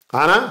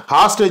 ஆனா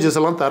ஹாஸ்டேஜஸ்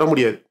எல்லாம் தர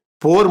முடியாது.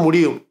 போர்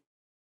முடியும்,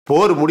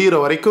 போர் முடிகிற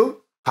வரைக்கும்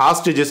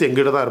ஹாஸ்டேஜஸ்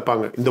எங்கிட்ட தான்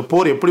இருப்பாங்க. இந்த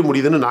போர் எப்படி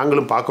முடியுதுன்னு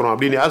நாங்களும் பார்க்கறோம்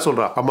அப்படின்னு யார்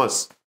சொல்றா? ஹமாஸ்.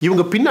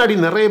 இவங்க பின்னாடி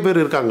நிறைய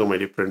பேர் இருக்காங்க மை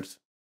டியர் ஃப்ரெண்ட்ஸ்.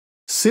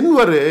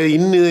 சின்வர்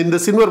இந்த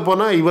சின்வர்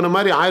போனா இவனை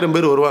மாதிரி 1000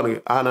 பேர் வருவானுங்க.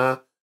 ஆனா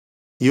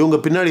இவங்க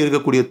பின்னாடி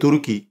இருக்கக்கூடிய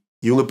துருக்கி,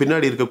 இவங்க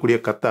பின்னாடி இருக்கக்கூடிய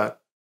கத்தார்,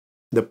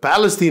 இந்த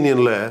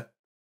பாலஸ்தீனியன்ல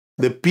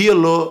இந்த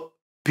PLO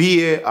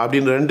PA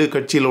அப்படின்னு 2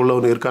 கட்சியில்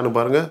உள்ளவனு இருக்கான்னு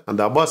பாருங்க,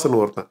 அந்த அப்பாஸ்ன்னு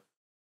ஒருத்தன்,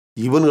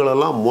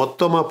 இவன்களெல்லாம்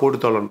மொத்தமாக போட்டு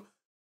தள்ளணும்.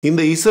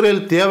 இந்த இஸ்ரேல்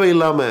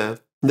தேவையில்லாம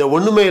இந்த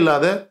ஒண்ணுமே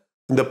இல்லாத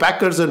இந்த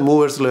பேக்கர்ஸ் அண்ட்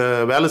மூவர்ஸ்ல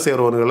வேலை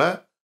செய்யறவன்களை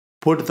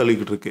போட்டு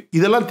தள்ளிக்கிட்டு இருக்கு.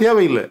 இதெல்லாம்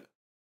தேவையில்லை.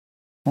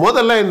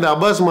 முதல்ல இந்த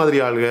அப்பாஸ் மாதிரி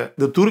ஆளுங்க,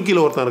 இந்த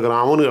துருக்கியில் ஒருத்தன்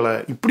இருக்கிறான், அவனுங்களை,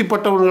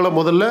 இப்படிப்பட்டவன்களை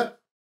முதல்ல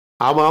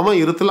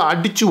அவன் இருத்துல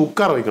அடிச்சு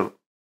உட்கார வைக்கணும்.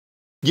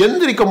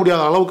 எந்திரிக்க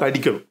முடியாத அளவுக்கு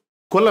அடிக்கணும்,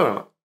 கொல்ல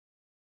வேணாம்.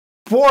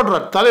 போடுற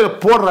தலையில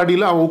போடுற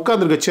அடியில் அவன்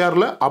உட்கார்ந்துருக்க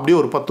சேர்ல அப்படியே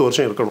ஒரு 10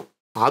 வருஷம் இருக்கணும்.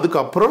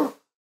 அதுக்கப்புறம்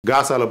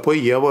காசால போய்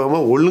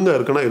எவன் ஒழுங்கா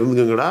இருக்குன்னா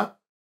இருந்துங்கடா,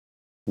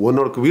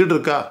 உனக்கு வீடு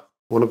இருக்கா,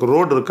 உனக்கு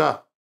ரோடு இருக்கா,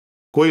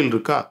 கோயில்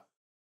இருக்கா,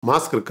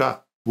 மாஸ்க் இருக்கா,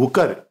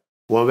 உட்காரு,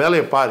 உன்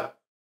வேலையை பாரு,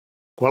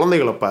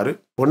 குழந்தைகளை பாரு,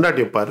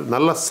 பொண்டாட்டியை பாரு,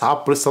 நல்லா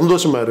சாப்பிடு,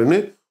 சந்தோஷமா இருன்னு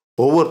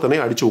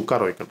ஒவ்வொருத்தனையும் அடிச்சு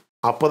உட்கார வைக்கணும்.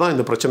 அப்பதான்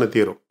இந்த பிரச்சனை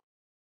தீரும்.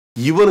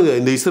 இவனுங்க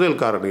இந்த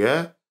இஸ்ரேல்காரனுங்க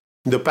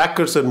இந்த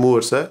பேக்கர்ஸ் அண்ட்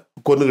மூவர்ஸை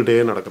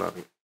கொண்டுகிட்டே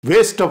நடக்கிறாங்க.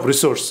 Waste of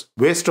resource,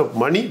 waste of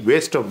money,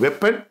 waste of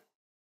weapon,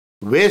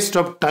 waste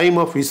of time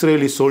of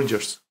Israeli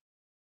soldiers.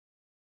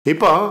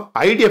 இப்போ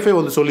IDF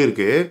வந்து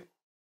சொல்லியிருக்கு,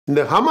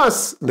 இந்த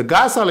ஹமாஸ் இந்த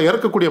காசால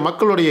இறக்கக்கூடிய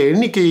மக்களுடைய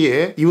எண்ணிக்கையே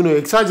இவனு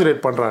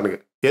எக்ஸாஜரேட் பண்றானுங்க.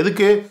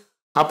 எதுக்கு?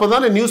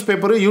 அப்போதானே நியூஸ்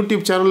பேப்பரு,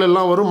 யூடியூப் சேனல்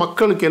எல்லாம் வரும்,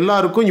 மக்களுக்கு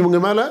எல்லாருக்கும் இவங்க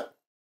மேல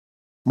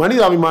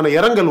மனிதாபிமான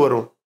இரங்கல்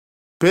வரும்,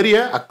 பெரிய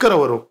அக்கறை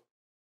வரும்.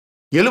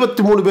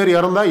 73 பேர்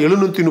இறந்தா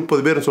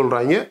 730 பேர்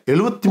சொல்றாங்க,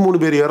 73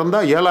 பேர் இறந்தா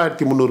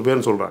 7300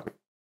 பேர் சொல்றாங்க.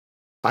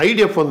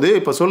 IDF வந்து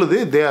இப்ப சொல்லுது,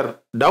 they are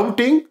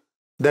doubting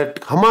that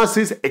Hamas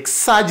is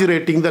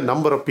exaggerating the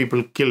number of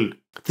people killed.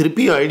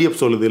 திருப்பி IDF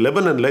சொல்லுது,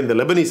 லெபனன்ல இந்த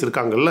லெபனீஸ்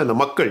இருக்காங்கல்ல, இந்த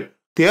மக்கள்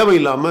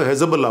தேவையில்லாம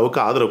ஹெசபல்லாவுக்கு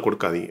ஆதரவு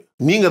கொடுக்காதீங்க,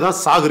 நீங்க தான்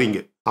சாகுறீங்க.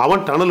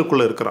 அவன்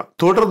டனலுக்குள்ள இருக்கிறான்.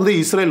 தொடர்ந்து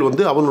இஸ்ரேல்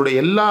வந்து அவனுடைய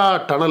எல்லா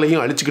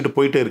டனலையும் அழிச்சுக்கிட்டு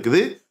போயிட்டே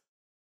இருக்குது.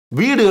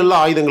 வீடுகள்ல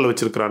ஆயுதங்களை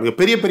வச்சிருக்கிறாங்க.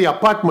 பெரிய பெரிய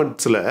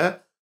அப்பார்ட்மெண்ட்ஸ்ல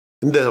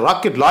இந்த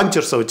ராக்கெட்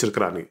லான்ச்சர்ஸை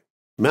வச்சிருக்கிறாங்க.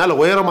 மேல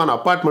உயரமான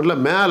அப்பார்ட்மெண்ட்ல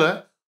மேல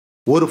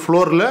ஒரு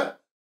ஃப்ளோர்ல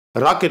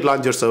ராக்கெட்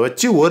லான்ச்சர்ஸை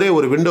வச்சு ஒரே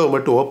ஒரு விண்டோவை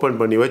மட்டும் ஓப்பன்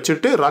பண்ணி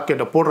வச்சுட்டு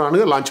ராக்கெட்டை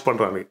போடுறானுங்க, லான்ச்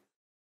பண்றானுங்க.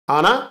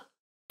 ஆனா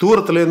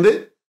தூரத்துல இருந்து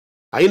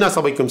ஐநா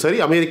சபைக்கும் சரி,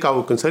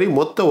 அமெரிக்காவுக்கும் சரி,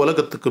 மொத்த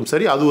உலகத்துக்கும்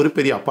சரி, அது ஒரு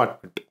பெரிய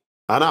அப்பார்ட்மெண்ட்.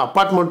 ஆனா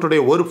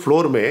அப்பார்ட்மெண்ட்டுடைய ஒரு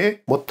ஃப்ளோருமே,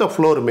 மொத்த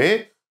ஃப்ளோருமே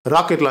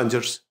ராக்கெட்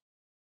லான்ச்சர்ஸ்.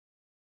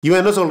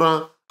 இவன் என்ன சொல்றான்?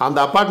 அந்த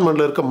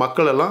அப்பார்ட்மெண்ட்ல இருக்க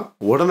மக்கள் எல்லாம்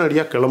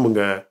உடனடியாக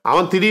கிளம்புங்க.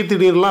 அவன்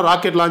திடீர்லாம்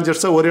ராக்கெட்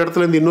லான்ச்சர்ஸை ஒரு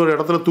இடத்துல இருந்து இன்னொரு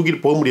இடத்துல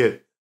தூக்கிட்டு போக முடியாது.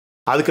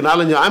 அதுக்கு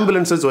 4-5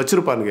 ஆம்புலன்சஸ்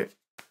வச்சிருப்பானுங்க.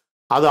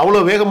 அது அவ்வளோ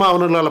வேகமாக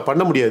அவர்களால்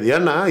பண்ண முடியாது.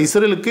 ஏன்னா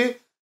இஸ்ரேலுக்கு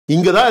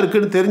இங்கே தான்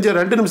இருக்குன்னு தெரிஞ்ச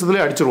 2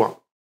 நிமிஷத்துலேயே அடிச்சிருவான்.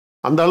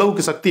 அந்த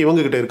அளவுக்கு சக்தி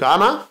இவங்க கிட்ட இருக்கு.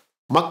 ஆனால்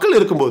மக்கள்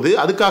இருக்கும்போது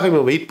அதுக்காக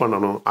இவன் வெயிட்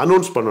பண்ணணும்,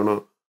 அனௌன்ஸ்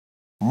பண்ணணும்.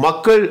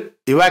 மக்கள்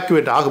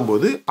இவாக்குவேட்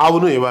ஆகும்போது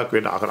அவனும்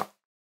இவாக்குவேட் ஆகிறான்.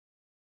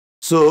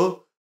 ஸோ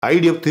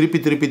IDF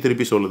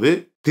திருப்பி சொல்லுது,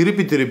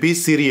 திருப்பி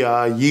சிரியா,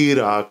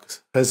 ஈராக்,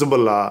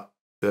 ஹெஸ்பல்லா,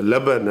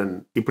 லெபனன்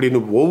இப்படின்னு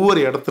ஒவ்வொரு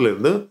இடத்துல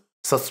இருந்து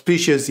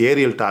suspicious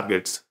Ariel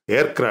targets,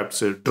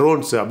 aircrafts,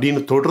 drones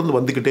அப்படின்னு தொடர்ந்து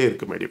வந்துகிட்டே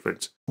இருக்கு மை டியர்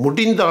ஃப்ரெண்ட்ஸ்.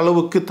 முடிந்த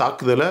அளவுக்கு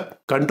தாக்குதலை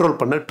கண்ட்ரோல்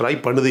பண்ண ட்ரை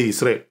பண்ணுது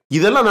இஸ்ரேல்.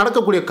 இதெல்லாம்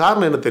நடக்கக்கூடிய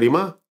காரணம் என்ன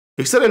தெரியுமா?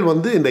 இஸ்ரேல்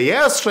வந்து இந்த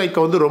ஏர்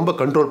ஸ்ட்ரைக்கை வந்து ரொம்ப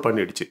கண்ட்ரோல்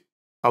பண்ணிடுச்சு.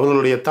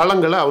 அவங்களுடைய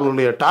தளங்களை,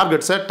 அவங்களுடைய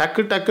டார்கெட்ஸை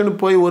டக்குன்னு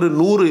போய் ஒரு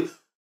 100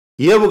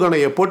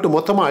 ஏவுகணையை போட்டு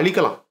மொத்தமாக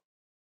அழிக்கலாம்.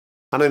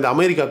 ஆனால் இந்த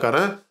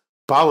அமெரிக்காக்காரன்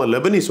பாவம்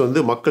லெபனீஸ் வந்து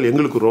மக்கள்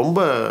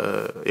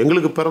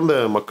எங்களுக்கு பிறந்த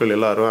மக்கள்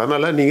எல்லாரும்.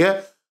 அதனால் நீங்கள்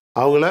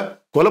அவங்கள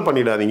கொலை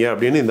பண்ணிடாதீங்க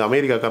அப்படின்னு இந்த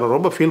அமெரிக்காக்காரன்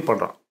ரொம்ப ஃபீல்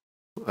பண்ணுறான்.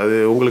 அது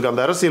உங்களுக்கு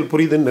அந்த அரசியல்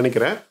புரியுதுன்னு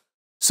நினைக்கிறேன்.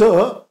 ஸோ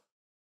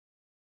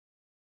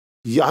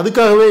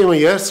அதுக்காகவே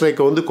இவன் ஏர்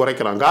ஸ்ட்ரைக்கை வந்து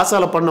குறைக்கிறான்.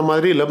 காசாவில் பண்ண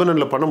மாதிரி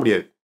லெபனனில் பண்ண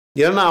முடியாது.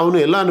 ஏன்னா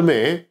எல்லாருமே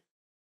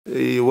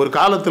ஒரு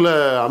காலத்தில்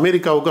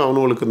அமெரிக்காவுக்கும்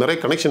அவனுங்களுக்கு நிறைய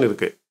கனெக்ஷன்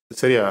இருக்குது.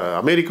 சரியா?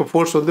 அமெரிக்க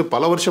ஃபோர்ஸ் வந்து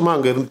பல வருஷமாக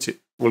அங்கே இருந்துச்சு.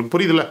 உங்களுக்கு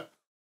புரியுதுல்ல?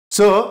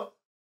 ஸோ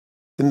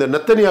இந்த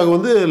நெத்தன்யாகு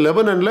வந்து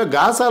லெபனனில்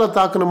காசாவில்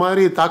தாக்குன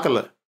மாதிரி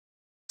தாக்கலை.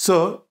 ஸோ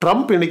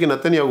ட்ரம்ப் இன்னைக்கு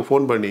நெத்தன்யாகு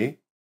ஃபோன் பண்ணி,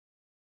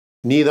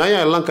 நீ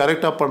தான் எல்லாம்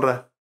கரெக்டாக பண்ணுற,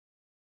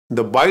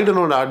 இந்த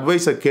பைடனோட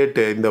அட்வைஸை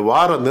கேட்டு இந்த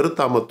வாரம்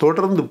நிறுத்தாமல்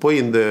தொடர்ந்து போய்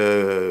இந்த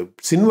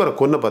சின்வரை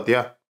கொன்ன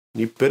பார்த்தியா,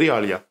 நீ பெரிய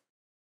ஆளியா,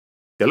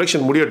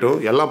 எலெக்ஷன்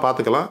முடியட்டும் எல்லாம்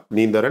பார்த்துக்கலாம்,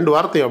 நீ இந்த 2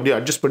 வாரத்தையும் அப்படியே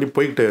அட்ஜஸ்ட் பண்ணி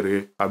போய்கிட்டே இரு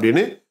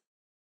அப்படின்னு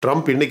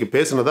ட்ரம்ப் இன்னைக்கு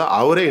பேசினதா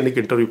அவரே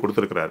இன்னைக்கு இன்டர்வியூ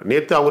கொடுத்துருக்கிறாரு.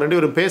 நேற்று அவங்க 2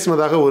 பேரும்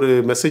பேசினதாக ஒரு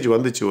மெசேஜ்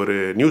வந்துச்சு, ஒரு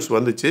நியூஸ்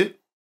வந்துச்சு.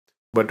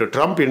 பட்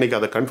ட்ரம்ப் இன்னைக்கு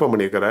அதை கன்ஃபார்ம்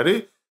பண்ணியிருக்கிறாரு.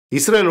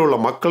 இஸ்ரேலில் உள்ள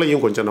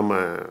மக்களையும் கொஞ்சம் நம்ம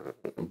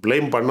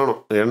பிளேம்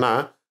பண்ணணும். ஏன்னா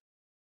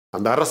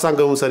அந்த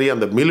அரசாங்கமும் சரி,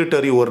 அந்த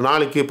மிலிட்டரி ஒரு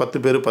நாளைக்கு 10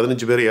 பேர்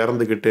 15 பேர்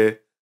இறந்துக்கிட்டு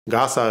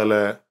காசாவில்,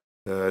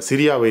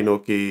 சிரியாவை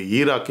நோக்கி,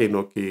 ஈராக்கை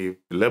நோக்கி,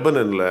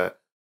 லெபனனில்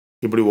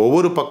இப்படி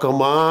ஒவ்வொரு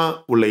பக்கமாக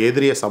உள்ள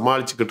எதிரியை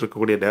சமாளிச்சுக்கிட்டு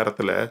இருக்கக்கூடிய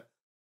நேரத்தில்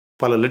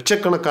பல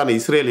லட்சக்கணக்கான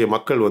இஸ்ரேலிய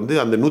மக்கள் வந்து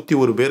அந்த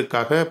 101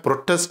 பேருக்காக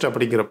ப்ரொட்டஸ்ட்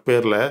அப்படிங்கிற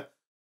பேரில்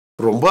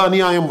ரொம்ப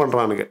அநியாயம்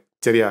பண்ணுறானுங்க.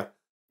 சரியா?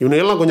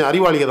 இவனுங்கெல்லாம் கொஞ்சம்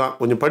அறிவாளிக தான்,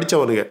 கொஞ்சம்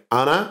படித்தவனுங்க.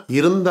 ஆனால்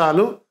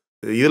இருந்தாலும்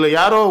இதில்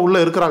யாரோ உள்ளே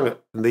இருக்கிறாங்க.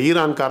 இந்த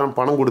ஈரான்காரன்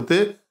பணம் கொடுத்து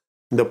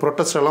இந்த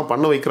ப்ரொட்டஸ்ட் எல்லாம்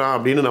பண்ண வைக்கிறான்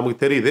அப்படின்னு நமக்கு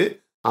தெரியுது.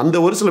 அந்த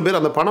ஒரு சில பேர்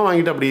அந்த பணம்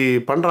வாங்கிட்டு அப்படி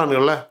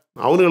பண்ணுறானுங்கள்ல,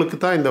 அவனுங்களுக்கு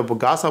தான் இந்த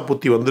காசா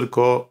புத்தி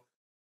வந்திருக்கோ.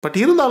 பட்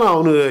இருந்தாலும்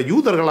அவனு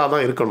யூதர்களாக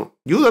தான் இருக்கணும்.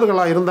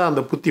 யூதர்களாக இருந்தால்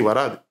அந்த புத்தி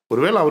வராது.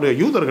 ஒருவேளை அவனு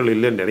யூதர்கள்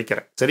இல்லைன்னு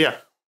நினைக்கிறேன். சரியா?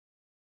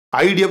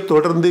 ஐடிஎஃப்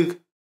தொடர்ந்து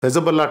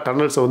ஹெசபல்லா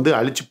டனல்ஸை வந்து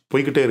அழிச்சு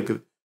போய்கிட்டே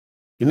இருக்குது.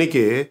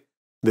 இன்னைக்கு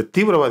இந்த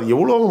தீவிரவாதி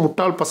எவ்வளோ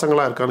முட்டாள்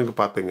பசங்களாக இருக்கானுங்க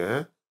பார்த்துங்க.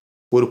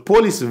 ஒரு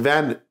போலீஸ்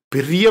வேன்,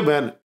 பெரிய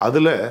வேன்,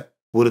 அதில்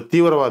ஒரு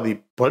தீவிரவாதி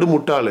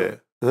படுமுட்டாள்,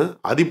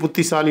 அதி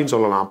புத்திசாலின்னு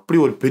சொல்லலாம், அப்படி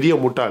ஒரு பெரிய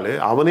முட்டாள்,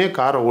 அவனே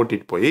காரை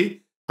ஓட்டிட்டு போய்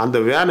அந்த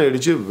வேனை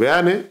அடித்து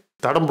வேனு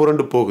தடம்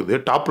புரண்டு போகுது,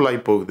 டாப்பில்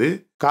ஆகி போகுது,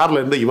 காரில்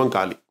இருந்து இவன்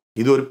காலி.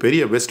 இது ஒரு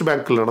பெரிய வெஸ்ட்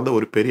பேங்கில் நடந்த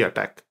ஒரு பெரிய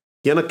அட்டாக்.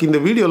 எனக்கு இந்த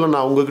வீடியோவில்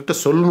நான் உங்ககிட்ட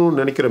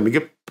சொல்லணும்னு நினைக்கிற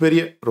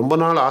மிகப்பெரிய, ரொம்ப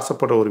நாள்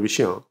ஆசைப்படுற ஒரு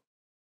விஷயம்,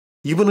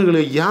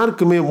 இவனுங்களை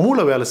யாருக்குமே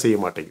மூளை வேலை செய்ய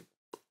மாட்டேங்குது.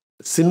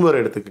 சின்வரை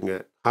எடுத்துக்குங்க,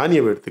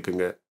 ஹானியவை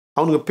எடுத்துக்குங்க,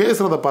 அவனுங்க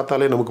பேசுகிறத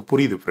பார்த்தாலே நமக்கு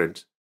புரியுது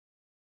ஃப்ரெண்ட்ஸ்.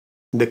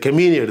 இந்த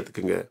கெமீனியை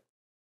எடுத்துக்குங்க,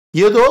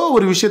 ஏதோ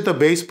ஒரு விஷயத்தை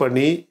பேஸ்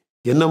பண்ணி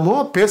என்னமோ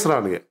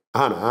பேசுகிறானுங்க.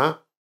 ஆனால்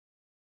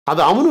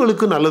அது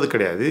அவனுங்களுக்கும் நல்லது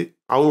கிடையாது,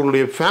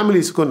 அவங்களுடைய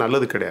ஃபேமிலிஸுக்கும்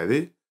நல்லது கிடையாது,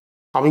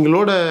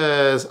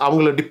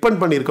 அவங்கள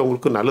டிபெண்ட்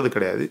பண்ணியிருக்கவங்களுக்கும் நல்லது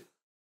கிடையாது.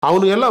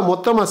 அவனுங்க எல்லாம்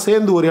மொத்தமாக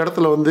சேர்ந்து ஒரு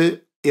இடத்துல வந்து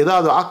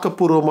ஏதாவது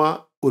ஆக்கப்பூர்வமாக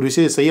ஒரு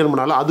விஷயம்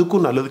செய்யணும்னாலும்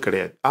அதுக்கும் நல்லது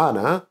கிடையாது.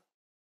 ஆனால்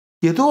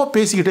ஏதோ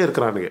பேசிக்கிட்டே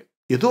இருக்கிறானுங்க,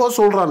 ஏதோ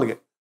சொல்கிறானுங்க.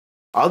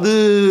 அது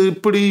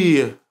இப்படி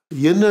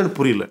என்னன்னு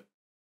புரியல.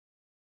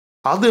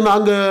 அது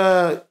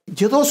நாங்கள்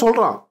ஏதோ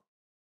சொல்கிறான்,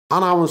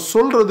 ஆனால் அவன்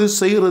சொல்கிறது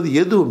செய்கிறது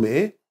எதுவுமே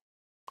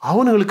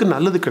அவனுங்களுக்கு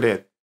நல்லது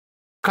கிடையாது.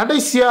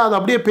 கடைசியாக அதை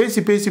அப்படியே பேசி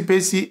பேசி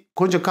பேசி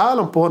கொஞ்சம்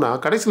காலம்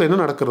போனால் கடைசியில் என்ன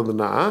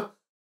நடக்கிறதுனா,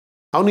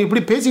 அவனுக்கு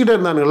இப்படி பேசிக்கிட்டே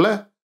இருந்தானுங்கள்ல,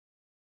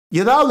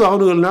 ஏதாவது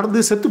அவனுங்கள்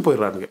நடந்து செத்து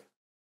போயிடுறானுங்க.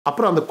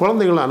 அப்புறம் அந்த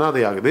குழந்தைகள்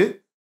அனாதை ஆகுது.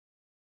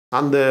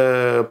 அந்த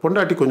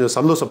பொண்டாட்டி கொஞ்சம்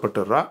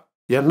சந்தோஷப்பட்டுடுறா.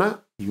 ஏன்னா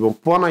இவன்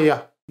போனாயா,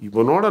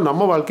 இவனோட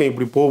நம்ம வாழ்க்கை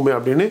இப்படி போகுமே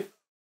அப்படின்னு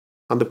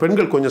அந்த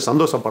பெண்கள் கொஞ்சம்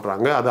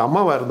சந்தோஷப்படுறாங்க. அது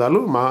அம்மாவாக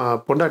இருந்தாலும்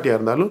பொண்டாட்டியாக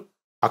இருந்தாலும்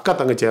அக்கா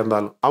தங்கச்சியாக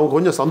இருந்தாலும் அவங்க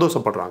கொஞ்சம்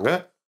சந்தோஷப்படுறாங்க.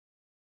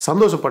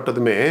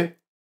 சந்தோஷப்பட்டதுமே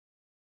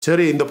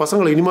சரி இந்த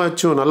பசங்களை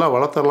இனிமாச்சும் நல்லா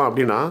வளர்த்தரலாம்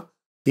அப்படின்னா,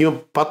 இவன்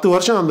 10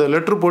 வருஷம் அந்த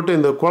லெட்ரு போட்டு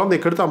இந்த குழந்தைய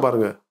கெடுத்தான்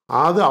பாருங்க,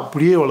 அது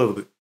அப்படியே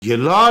வளருது.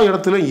 எல்லா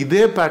இடத்துலையும்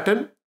இதே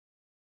பேட்டர்ன்,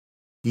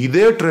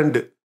 இதே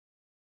ட்ரெண்டு,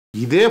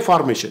 இதே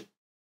ஃபார்மேஷன்.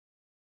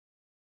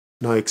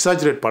 நான்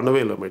எக்ஸாஜரேட் பண்ணவே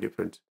இல்லை மை டியர்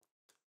ஃப்ரெண்ட்ஸ்.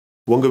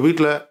 உங்கள்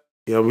வீட்டில்,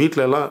 என்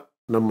வீட்டில எல்லாம்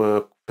நம்ம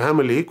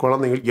ஃபேமிலி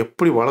குழந்தைங்களுக்கு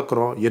எப்படி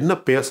வளர்க்குறோம், என்ன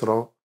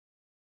பேசுகிறோம்,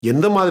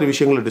 எந்த மாதிரி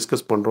விஷயங்களை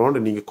டிஸ்கஸ்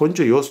பண்ணுறோன்னு நீங்கள்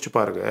கொஞ்சம் யோசிச்சு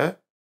பாருங்கள்.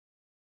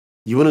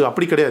 இவனுக்கு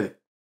அப்படி கிடையாது.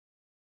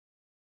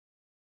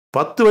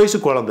 10 வயசு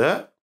குழந்தை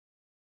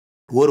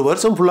 1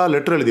 வருஷம் ஃபுல்லாக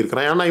லெட்டர்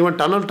எழுதியிருக்கிறான். ஏன்னா இவன்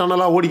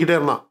டனலாக ஓடிக்கிட்டே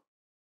இருந்தான்.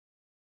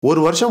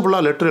 1 வருஷம்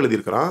ஃபுல்லாக லெட்டர்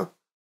எழுதியிருக்கிறான்.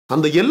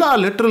 அந்த எல்லா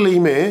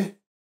லெட்டர்லையுமே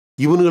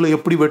இவனுங்களை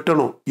எப்படி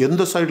வெட்டணும்,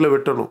 எந்த சைடில்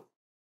வெட்டணும்,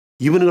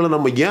 இவனுங்களை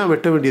நம்ம ஏன்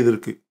வெட்ட வேண்டியது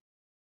இருக்குது,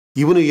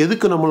 இவனு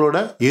எதுக்கு நம்மளோட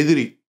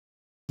எதிரி,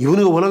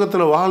 இவனுங்க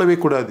உலகத்தில் வாழவே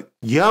கூடாது,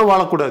 ஏன்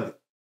வாழக்கூடாது,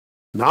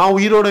 நான்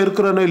உயிரோட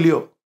இருக்கிறேனோ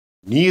இல்லையோ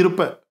நீ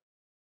இருப்ப,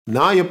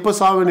 நான் எப்போ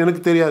சாவேன்னு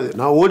எனக்கு தெரியாது,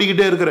 நான்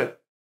ஓடிக்கிட்டே இருக்கிறேன்.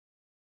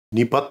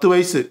 நீ 10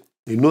 வயசு,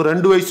 இன்னும்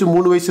 2 வயசு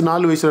 3 வயசு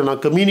 4 வயசுல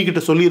நான்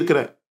கம்யூனிக்கிட்ட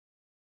சொல்லியிருக்கிறேன்,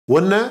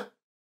 உன்னை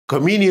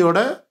கம்யூனியோட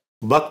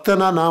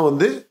பக்தனா நான்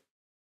வந்து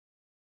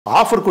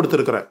ஆஃபர்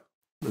கொடுத்துருக்கிறேன்,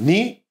 நீ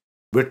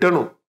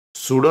வெட்டணும்,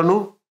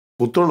 சுடணும்,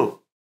 குத்தணும்,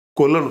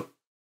 கொல்லணும்.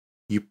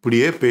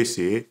 இப்படியே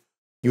பேசி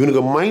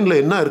இவனுக்கு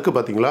மைண்டில் என்ன இருக்குது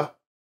பார்த்தீங்களா?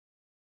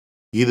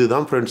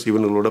 இதுதான் ஃப்ரெண்ட்ஸ்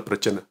இவனுங்களோட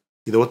பிரச்சனை.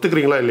 இதை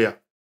ஒத்துக்கிறீங்களா இல்லையா?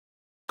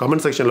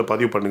 கமெண்ட் செக்ஷனில்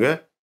பதிவு பண்ணுங்கள்.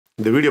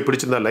 இந்த வீடியோ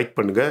பிடிச்சிருந்தா லைக்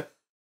பண்ணுங்கள்.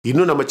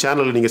 இன்னும் நம்ம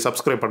சேனலை நீங்கள்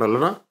சப்ஸ்கிரைப்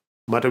பண்ணலைன்னா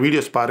மற்ற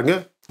வீடியோஸ்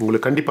பாருங்கள்,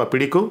 உங்களுக்கு கண்டிப்பாக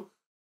பிடிக்கும்.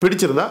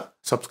 பிடிச்சிருந்தா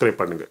சப்ஸ்கிரைப்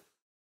பண்ணுங்கள்.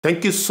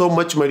 Thank you so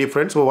much, my dear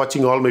friends, for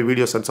watching all my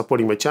videos and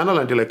supporting my channel.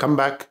 Until I come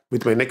back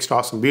with my next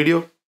awesome video,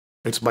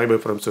 it's bye-bye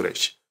from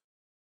Suresh.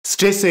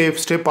 Stay safe,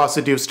 stay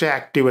positive, stay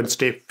active and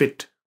stay fit.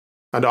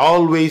 And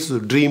always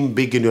dream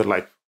big in your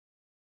life.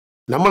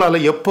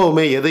 நம்மளால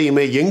எப்பவுமே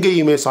எதையுமே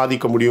எங்கேயுமே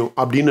சாதிக்க முடியும்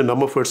அப்படின்னு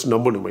நம்ம first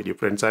நம்பணும், my dear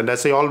friends. And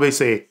as I always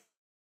say,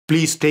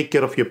 please take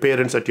care of your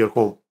parents at your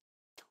home.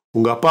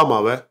 உங்கள் அப்பா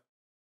அம்மாவை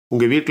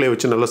உங்கள் வீட்டில்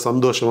வச்சு நல்லா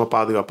சந்தோஷமாக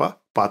பாதுகாப்பாக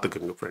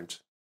பார்த்துக்குங்க, friends.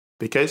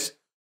 Because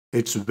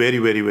it's very,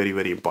 very, very,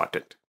 very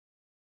important.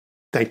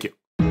 Thank you.